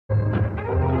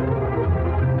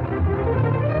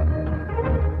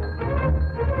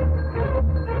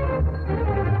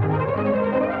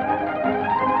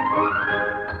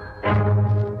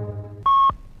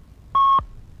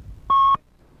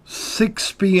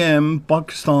6 p.m.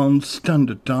 Pakistan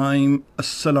Standard Time.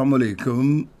 Assalamu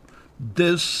alaikum.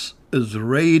 This is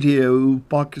Radio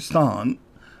Pakistan.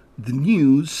 The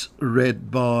news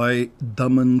read by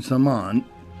Daman Zaman.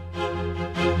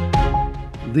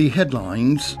 The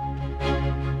headlines.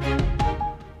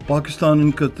 Pakistan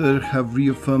and Qatar have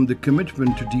reaffirmed the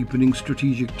commitment to deepening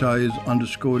strategic ties,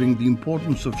 underscoring the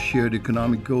importance of shared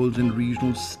economic goals and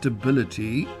regional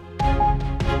stability.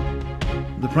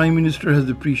 The Prime Minister has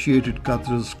appreciated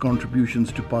Qatar's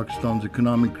contributions to Pakistan's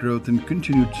economic growth and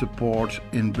continued support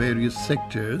in various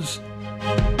sectors.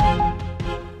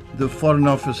 The Foreign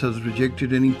Office has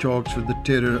rejected any talks with the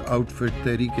terror outfit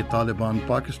Tehreek-e-Taliban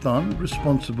Pakistan,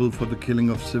 responsible for the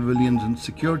killing of civilians and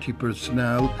security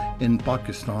personnel in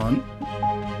Pakistan.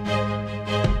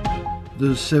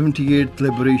 The 78th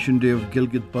Liberation Day of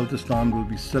Gilgit-Baltistan will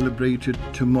be celebrated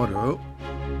tomorrow.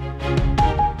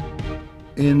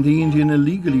 In the Indian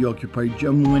illegally occupied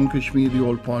Jammu and Kashmir, the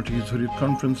All-Parties Hurriyat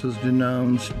Conference has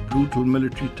denounced brutal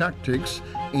military tactics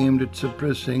aimed at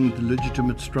suppressing the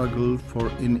legitimate struggle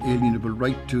for inalienable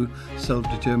right to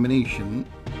self-determination.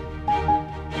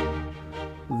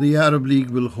 The Arab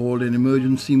League will hold an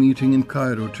emergency meeting in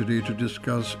Cairo today to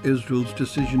discuss Israel's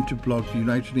decision to block the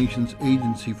United Nations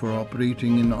agency for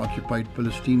operating in occupied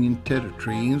Palestinian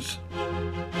territories.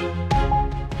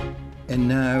 And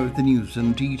now the news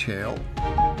in detail.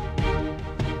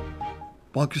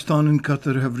 Pakistan and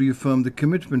Qatar have reaffirmed the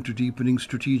commitment to deepening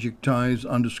strategic ties,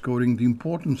 underscoring the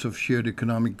importance of shared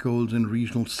economic goals and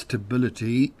regional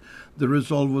stability. The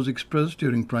resolve was expressed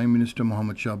during Prime Minister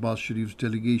Mohammad Shahbaz Sharif's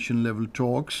delegation-level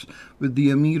talks with the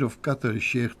Emir of Qatar,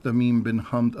 Sheikh Tamim bin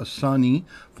Hamad Al Thani,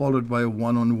 followed by a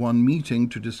one-on-one meeting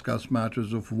to discuss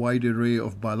matters of wide array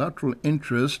of bilateral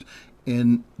interest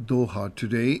in Doha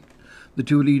today. The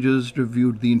two leaders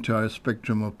reviewed the entire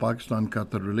spectrum of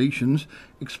Pakistan-Qatar relations,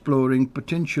 exploring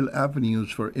potential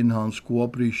avenues for enhanced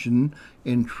cooperation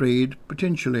in trade,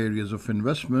 potential areas of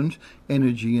investment,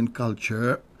 energy and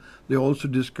culture. They also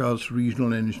discussed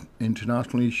regional and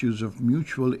international issues of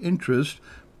mutual interest,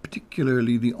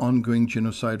 particularly the ongoing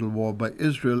genocidal war by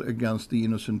Israel against the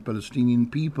innocent Palestinian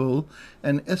people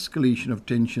and escalation of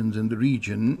tensions in the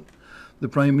region. The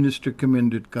Prime Minister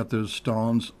commended Qatar's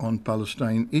stance on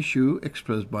Palestine issue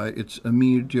expressed by its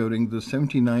Emir during the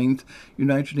 79th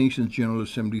United Nations General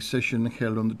Assembly session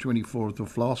held on the 24th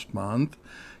of last month.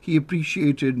 He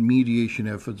appreciated mediation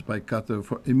efforts by Qatar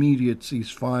for immediate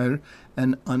ceasefire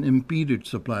and unimpeded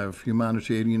supply of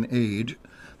humanitarian aid.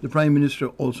 The Prime Minister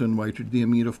also invited the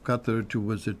Emir of Qatar to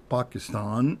visit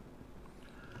Pakistan.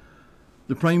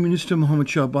 The Prime Minister Mohammad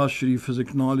Shahbaz Sharif has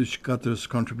acknowledged Qatar's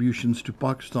contributions to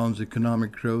Pakistan's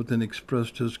economic growth and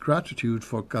expressed his gratitude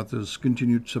for Qatar's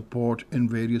continued support in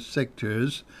various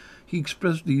sectors. He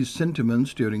expressed these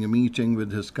sentiments during a meeting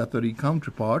with his Qatari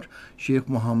counterpart, Sheikh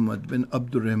Mohammed bin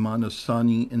Abdurrahman Al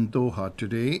Thani in Doha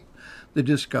today. They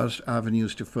discussed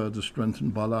avenues to further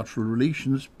strengthen bilateral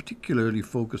relations, particularly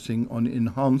focusing on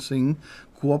enhancing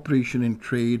cooperation in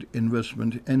trade,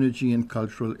 investment, energy and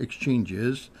cultural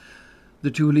exchanges. The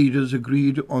two leaders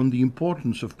agreed on the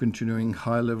importance of continuing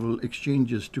high-level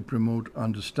exchanges to promote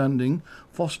understanding,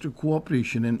 foster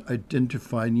cooperation and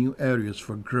identify new areas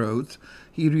for growth.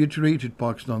 He reiterated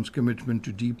Pakistan's commitment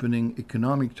to deepening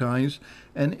economic ties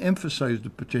and emphasized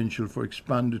the potential for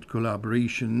expanded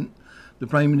collaboration. The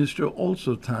Prime Minister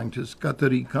also thanked his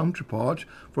Qatari counterpart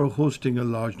for hosting a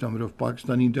large number of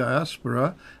Pakistani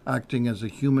diaspora, acting as a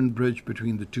human bridge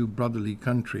between the two brotherly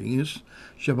countries.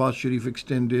 Shahbaz Sharif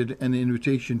extended an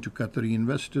invitation to Qatari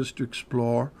investors to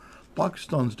explore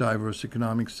Pakistan's diverse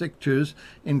economic sectors,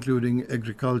 including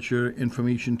agriculture,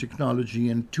 information technology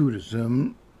and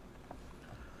tourism.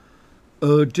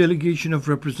 A delegation of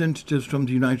representatives from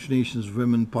the United Nations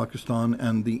Women, Pakistan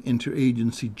and the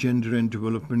Interagency Gender and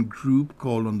Development Group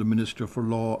called on the Minister for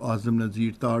Law, Azam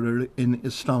Nazir Tarar, in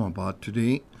Islamabad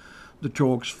today. The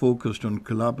talks focused on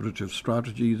collaborative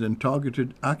strategies and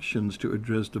targeted actions to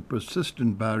address the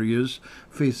persistent barriers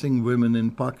facing women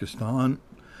in Pakistan.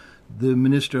 The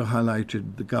minister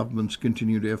highlighted the government's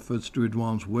continued efforts to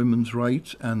advance women's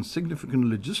rights and significant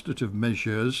legislative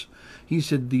measures. He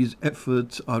said these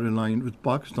efforts are aligned with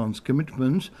Pakistan's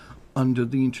commitments under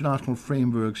the international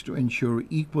frameworks to ensure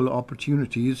equal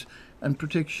opportunities and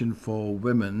protection for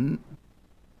women.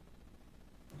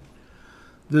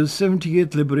 The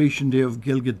 78th Liberation Day of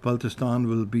Gilgit-Baltistan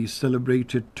will be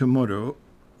celebrated tomorrow.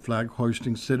 Flag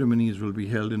hoisting ceremonies will be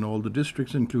held in all the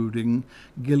districts, including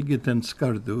Gilgit and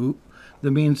Skardu. The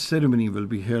main ceremony will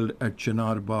be held at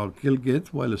Chinar Bagh, Gilgit,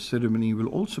 while a ceremony will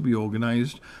also be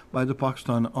organized by the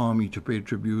Pakistan Army to pay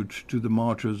tribute to the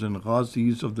martyrs and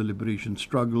ghazis of the liberation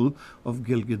struggle of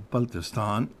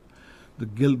Gilgit-Baltistan. The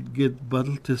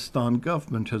Gilgit-Baltistan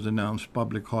government has announced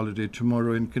public holiday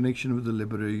tomorrow in connection with the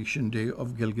Liberation Day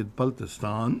of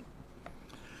Gilgit-Baltistan.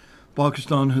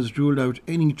 Pakistan has ruled out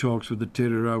any talks with the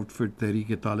terror outfit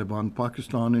Tehreek-e-Taliban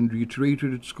Pakistan and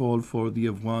reiterated its call for the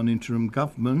Afghan interim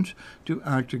government to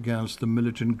act against the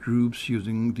militant groups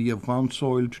using the Afghan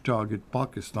soil to target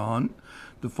Pakistan.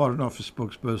 The Foreign Office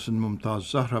spokesperson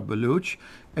Mumtaz Zahra Baloch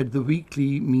at the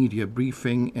weekly media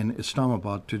briefing in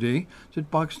Islamabad today said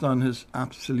Pakistan has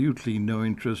absolutely no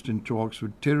interest in talks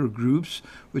with terror groups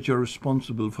which are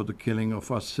responsible for the killing of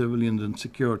our civilians and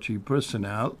security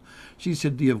personnel. She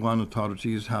said the Afghan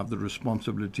authorities have the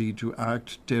responsibility to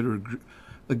act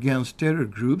against terror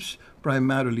groups,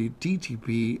 primarily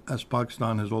TTP, as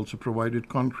Pakistan has also provided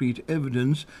concrete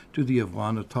evidence to the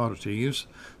Afghan authorities.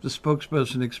 The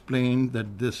spokesperson explained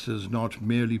that this is not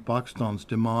merely Pakistan's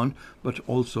demand, but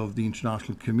also of the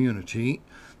international community.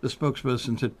 The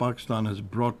spokesperson said Pakistan has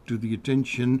brought to the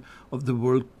attention of the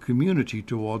world community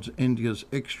towards India's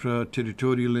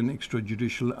extraterritorial and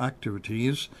extrajudicial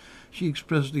activities. She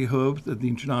expressed the hope that the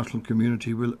international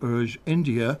community will urge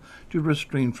India to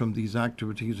refrain from these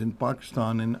activities in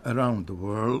Pakistan and around the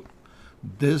world.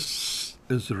 This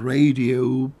is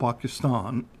Radio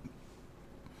Pakistan.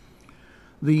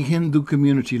 The Hindu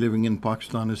community living in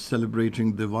Pakistan is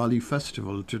celebrating the Diwali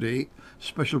festival today.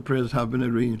 Special prayers have been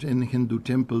arranged in Hindu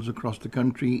temples across the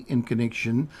country in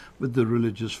connection with the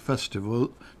religious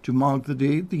festival. To mark the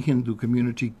day, the Hindu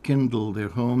community kindle their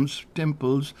homes,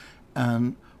 temples,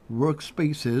 and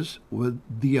workspaces with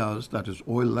diyas, that is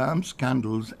oil lamps,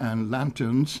 candles and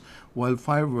lanterns, while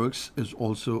fireworks is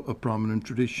also a prominent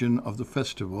tradition of the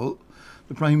festival.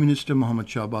 The Prime Minister Muhammad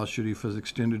Shahbaz Sharif has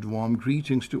extended warm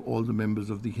greetings to all the members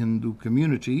of the Hindu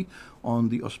community on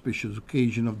the auspicious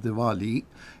occasion of Diwali.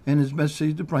 In his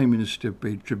message, the Prime Minister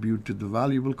paid tribute to the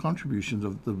valuable contributions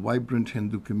of the vibrant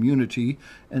Hindu community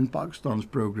in Pakistan's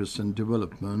progress and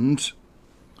development.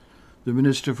 The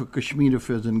Minister for Kashmir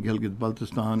Affairs and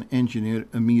Gilgit-Baltistan, Engineer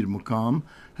Amir Muqam,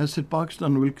 has said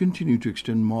Pakistan will continue to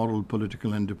extend moral,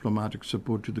 political and diplomatic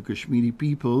support to the Kashmiri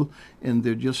people in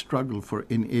their just struggle for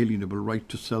inalienable right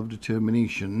to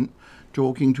self-determination.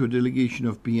 Talking to a delegation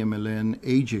of PMLA and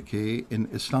AJK in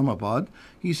Islamabad,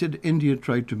 he said India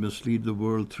tried to mislead the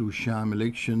world through sham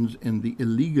elections in the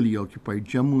illegally occupied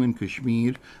Jammu and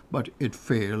Kashmir, but it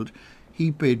failed. He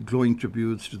paid glowing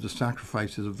tributes to the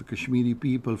sacrifices of the Kashmiri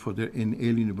people for their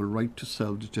inalienable right to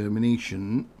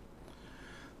self-determination.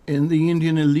 In the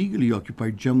Indian illegally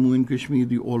occupied Jammu and Kashmir,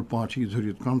 the All Parties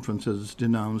Hurriyat Conference has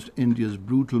denounced India's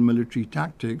brutal military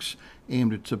tactics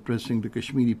aimed at suppressing the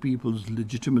Kashmiri people's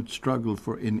legitimate struggle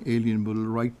for inalienable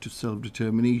right to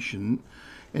self-determination.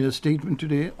 In a statement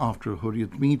today after a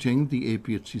Hurriyat meeting, the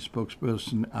APHC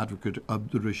spokesperson Advocate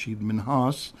Abdur Rashid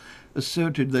Minhas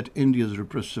asserted that India's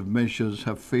repressive measures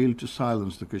have failed to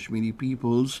silence the Kashmiri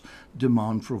people's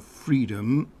demand for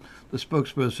freedom. The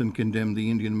spokesperson condemned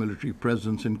the Indian military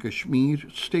presence in Kashmir,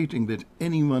 stating that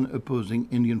anyone opposing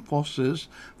Indian forces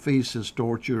faces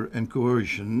torture and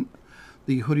coercion.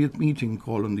 The Hurriyat meeting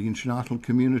called on the international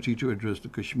community to address the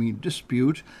Kashmir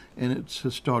dispute in its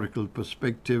historical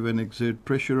perspective and exert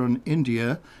pressure on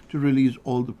India to release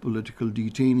all the political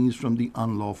detainees from the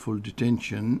unlawful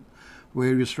detention.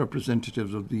 Various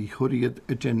representatives of the Hurriyat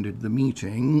attended the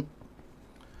meeting.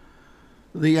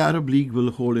 The Arab League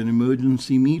will hold an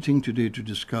emergency meeting today to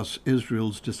discuss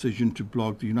Israel's decision to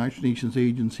block the United Nations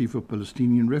Agency for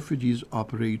Palestinian Refugees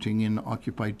operating in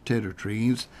occupied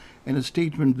territories. In a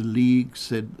statement, the League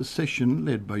said the session,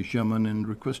 led by Yemen and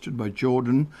requested by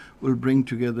Jordan, will bring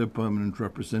together permanent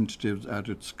representatives at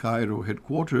its Cairo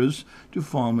headquarters to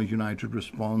form a united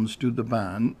response to the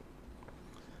ban.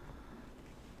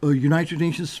 A United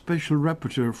Nations Special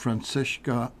Rapporteur,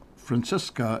 Francesca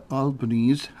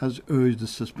Albanese, has urged the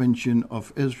suspension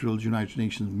of Israel's United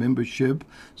Nations membership,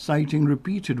 citing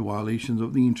repeated violations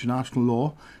of the international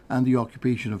law and the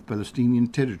occupation of Palestinian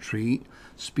territory.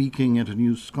 Speaking at a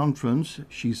news conference,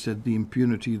 she said the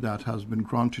impunity that has been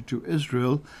granted to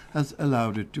Israel has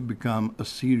allowed it to become a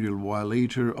serial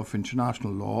violator of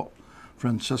international law.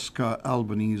 Francesca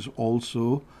Albanese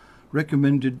also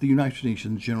recommended the United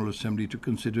Nations General Assembly to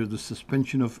consider the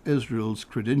suspension of Israel's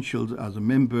credentials as a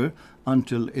member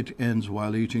until it ends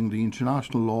violating the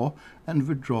international law and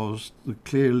withdraws the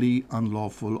clearly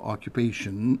unlawful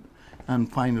occupation. And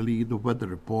finally, the weather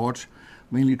report.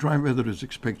 Mainly dry weather is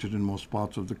expected in most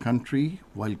parts of the country,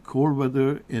 while cold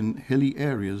weather in hilly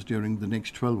areas during the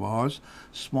next 12 hours.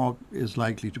 Smog is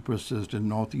likely to persist in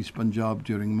northeast Punjab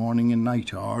during morning and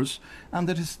night hours. And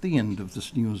that is the end of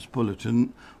this news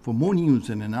bulletin. For more news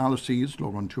and analyses,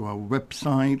 log on to our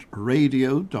website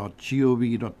radio.gov.pk,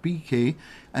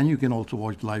 and you can also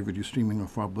watch live video streaming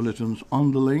of our bulletins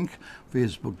on the link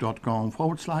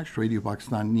facebook.com/Radio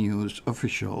Pakistan News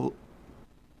Official.